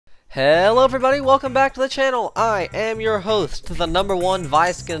Hello everybody, welcome back to the channel. I am your host, the #1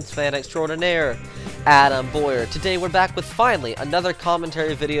 Vikings fan extraordinaire, Adam Boyer. Today we're back with finally another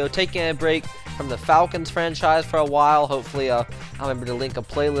commentary video, taking a break from the Falcons franchise for a while. Hopefully I'll remember to link a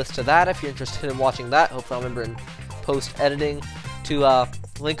playlist to that if you're interested in watching that. Hopefully I'll remember in post-editing to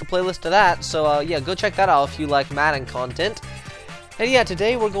link a playlist to that. So yeah, go check that out if you like Madden content. And yeah,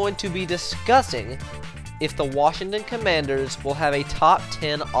 today we're going to be discussing if the Washington Commanders will have a top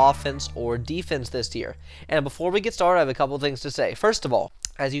 10 offense or defense this year. And before we get started, I have a couple of things to say. First of all,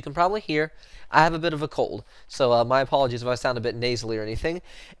 as you can probably hear, I have a bit of a cold, so my apologies if I sound a bit nasally or anything.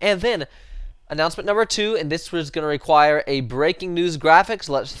 And then, announcement number 2, and this was going to require a breaking news graphic,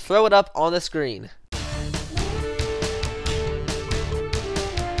 so let's throw it up on the screen.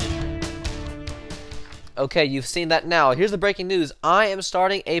 Okay, you've seen that now. Here's the breaking news. I am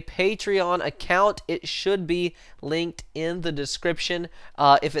starting a Patreon account. It should be linked in the description.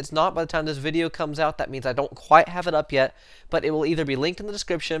 If it's not by the time this video comes out, that means I don't quite have it up yet, but it will either be linked in the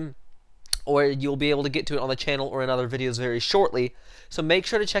description or you'll be able to get to it on the channel or in other videos very shortly. So make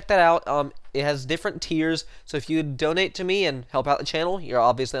sure to check that out. It has different tiers, so if you donate to me and help out the channel, you're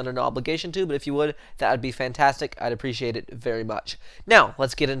obviously under no obligation to, but if you would, that would be fantastic. I'd appreciate it very much. Now,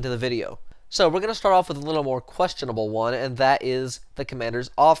 let's get into the video. So we're going to start off with a little more questionable one, and that is the Commanders'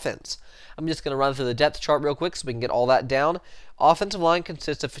 offense. I'm just going to run through the depth chart real quick so we can get all that down. Offensive line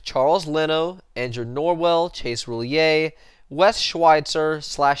consists of Charles Leno, Andrew Norwell, Chase Roulier, Wes Schweitzer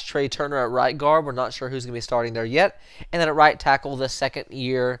 / Trey Turner at right guard. We're not sure who's going to be starting there yet. And then at right tackle, the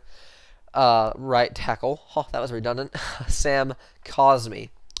second-year right tackle. Oh, that was redundant. Sam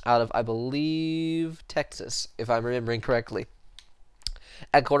Cosmi out of, I believe, Texas, if I'm remembering correctly.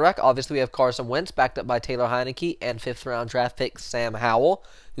 At quarterback, obviously, we have Carson Wentz, backed up by Taylor Heineke, and 5th-round draft pick Sam Howell,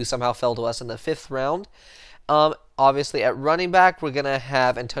 who somehow fell to us in the 5th round. Obviously, at running back, we're going to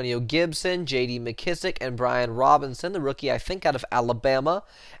have Antonio Gibson, J.D. McKissick, and Brian Robinson, the rookie, I think, out of Alabama.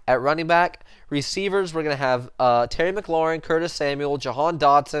 At running back, receivers, we're going to have Terry McLaurin, Curtis Samuel, Jahan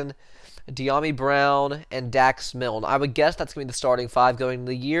Dotson, De'Ami Brown, and Dax Milne. I would guess that's going to be the starting 5 going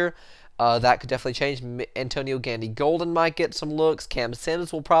into the year. That could definitely change. Antonio Gandy-Golden might get some looks. Cam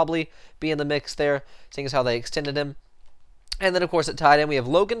Sims will probably be in the mix there, seeing as how they extended him. And then, of course, at tight end, we have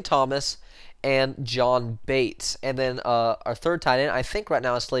Logan Thomas and John Bates. And then our third tight end, I think right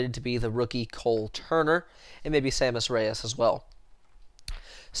now is slated to be the rookie Cole Turner, and maybe Sammis Reyes as well.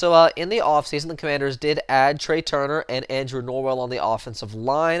 So in the offseason, the Commanders did add Trey Turner and Andrew Norwell on the offensive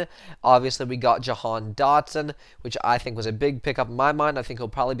line. Obviously, we got Jahan Dotson, which I think was a big pickup in my mind. I think he'll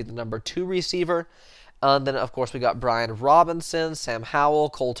probably be the number 2 receiver. Then, of course, we got Brian Robinson, Sam Howell,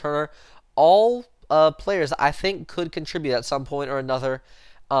 Cole Turner. All players I think could contribute at some point or another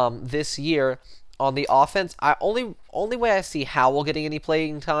this year on the offense. Only way I see Howell getting any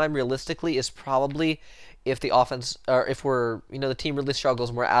playing time realistically is probably if the offense, or if the team really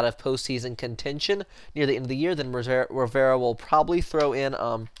struggles and we're out of postseason contention near the end of the year, then Rivera will probably throw in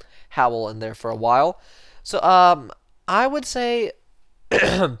Howell in there for a while. So I would say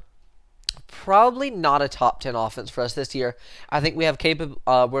probably not a top 10 offense for us this year. I think we're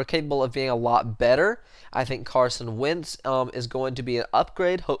capable of being a lot better. I think Carson Wentz is going to be an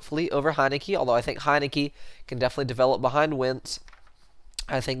upgrade, hopefully, over Heineke, although I think Heineke can definitely develop behind Wentz.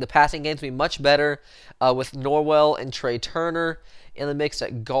 I think the passing game's going to be much better with Norwell and Trey Turner in the mix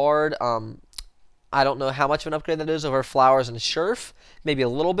at guard. I don't know how much of an upgrade that is over Flowers and Scherf. Maybe a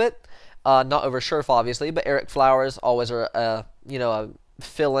little bit. Not over Scherf, obviously, but Eric Flowers always a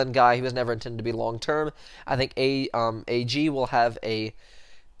fill-in guy. He was never intended to be long-term. I think AG will have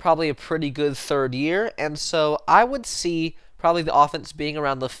probably a pretty good third year, and so I would see probably the offense being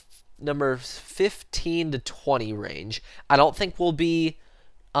around the number 15 to 20 range. I don't think we'll be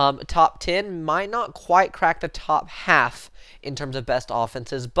top 10, might not quite crack the top half in terms of best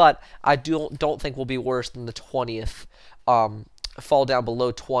offenses, but I don't think we'll be worse than the 20th, fall down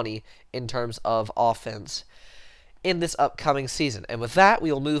below 20 in terms of offense in this upcoming season. And with that,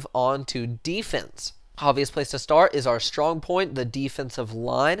 we will move on to defense. Obvious place to start is our strong point, the defensive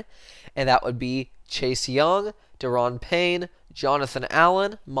line, and that would be Chase Young, Deron Payne, Jonathan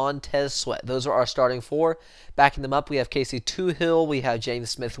Allen, Montez Sweat. Those are our starting 4. Backing them up, we have Casey Toohill, we have James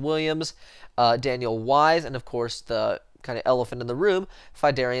Smith-Williams, Daniel Wise, and of course the kind of elephant in the room,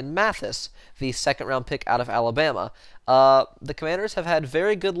 Phidarian Mathis, the 2nd-round pick out of Alabama. The Commanders have had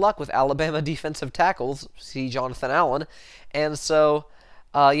very good luck with Alabama defensive tackles, see Jonathan Allen, and so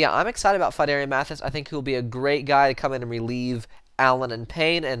yeah, I'm excited about Phidarian Mathis. I think he'll be a great guy to come in and relieve Allen and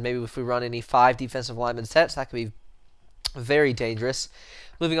Payne, and maybe if we run any 5 defensive lineman sets, that could be Very dangerous.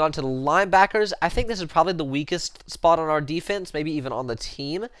 Moving on to the linebackers, I think this is probably the weakest spot on our defense, maybe even on the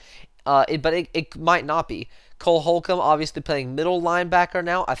team. But it might not be. Cole Holcomb, obviously playing middle linebacker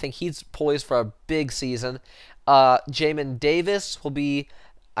now. I think he's poised for a big season. Jamin Davis will be,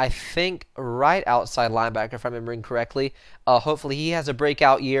 I think, right outside linebacker, if I'm remembering correctly. Hopefully he has a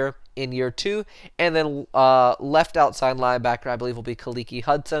breakout year in year 2. And then left outside linebacker, I believe, will be Kaliki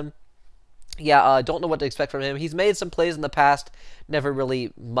Hudson. Yeah, I don't know what to expect from him. He's made some plays in the past, never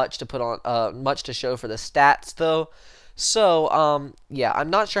really much to put on, much to show for the stats though. So, yeah, I'm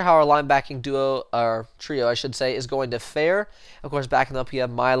not sure how our linebacking duo, or trio, I should say, is going to fare. Of course, backing up, you have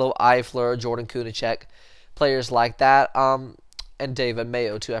Milo Eifler, Jordan Kunacek, players like that, and David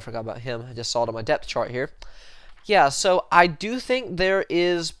Mayo too. I forgot about him. I just saw it on my depth chart here. Yeah, so I do think there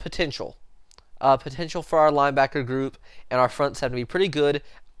is potential. Potential for our linebacker group and our front seven to be pretty good.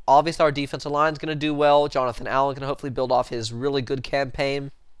 Obviously, our defensive line is going to do well. Jonathan Allen can hopefully build off his really good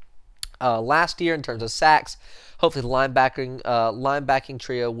campaign last year in terms of sacks. Hopefully, the linebacking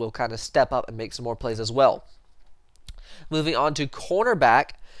trio will kind of step up and make some more plays as well. Moving on to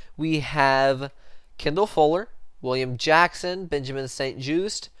cornerback, we have Kendall Fuller, William Jackson, Benjamin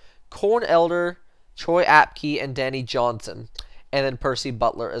St-Juste, Corn Elder, Troy Apke, and Danny Johnson. And then Percy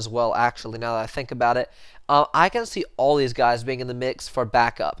Butler as well, actually, now that I think about it. I can see all these guys being in the mix for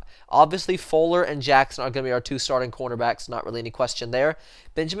backup. Obviously, Fuller and Jackson are going to be our 2 starting cornerbacks. Not really any question there.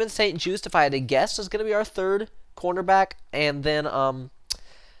 Benjamin St-Juste, if I had to guess, is going to be our 3rd cornerback. And then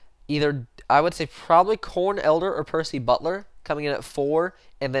either, I would say probably Corn Elder or Percy Butler coming in at 4.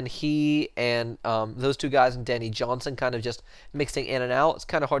 And then he and those 2 guys and Danny Johnson kind of just mixing in and out. It's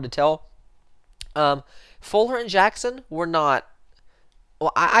kind of hard to tell. Fuller and Jackson were not...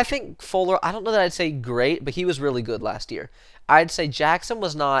 Well, I think Fuller, I don't know that I'd say great, but he was really good last year. I'd say Jackson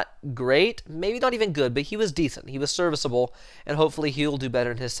was not great, maybe not even good, but he was decent. He was serviceable, and hopefully he'll do better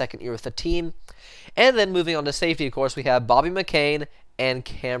in his 2nd year with the team. And then moving on to safety, of course, we have Bobby McCain and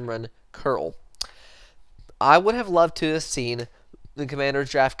Cameron Curl. I would have loved to have seen the Commanders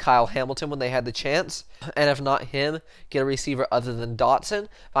draft Kyle Hamilton when they had the chance, and if not him, get a receiver other than Dotson.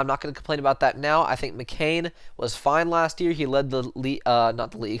 I'm not going to complain about that now. I think McCain was fine last year. He led the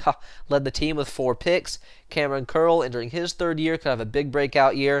led the team with 4 picks. Cameron Curl, entering his 3rd year, could have a big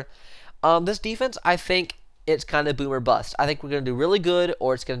breakout year. This defense, I think it's kind of boom or bust. I think we're going to do really good,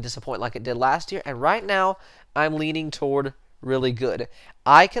 or it's going to disappoint like it did last year. And right now, I'm leaning toward really good.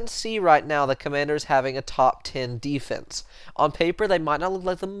 I can see right now the Commanders having a top 10 defense. On paper, they might not look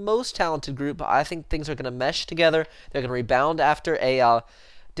like the most talented group, but I think things are going to mesh together. They're going to rebound after a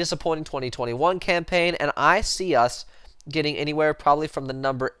disappointing 2021 campaign, and I see us getting anywhere probably from the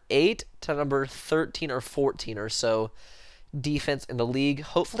number 8 to number 13 or 14 or so defense in the league,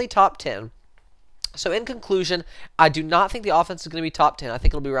 hopefully top 10. So in conclusion, I do not think the offense is going to be top 10. I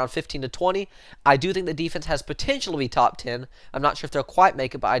think it'll be around 15 to 20. I do think the defense has potential to be top 10. I'm not sure if they'll quite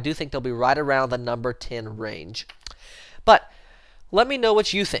make it, but I do think they'll be right around the number 10 range. But let me know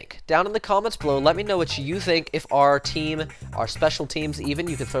what you think. Down in the comments below, let me know what you think. If our team, our special teams even,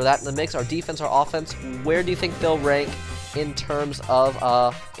 you can throw that in the mix. Our defense, our offense, where do you think they'll rank in terms of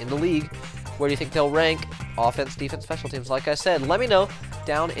in the league? Where do you think they'll rank? Offense, defense, special teams. Like I said, let me know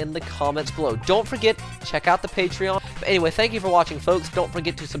down in the comments below. Don't forget, check out the Patreon. But anyway, thank you for watching, folks. Don't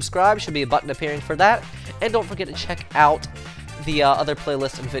forget to subscribe. Should be a button appearing for that. And don't forget to check out the other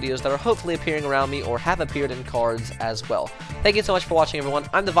playlists and videos that are hopefully appearing around me or have appeared in cards as well. Thank you so much for watching, everyone.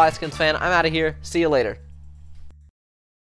 I'm the Vikings fan. I'm out of here. See you later.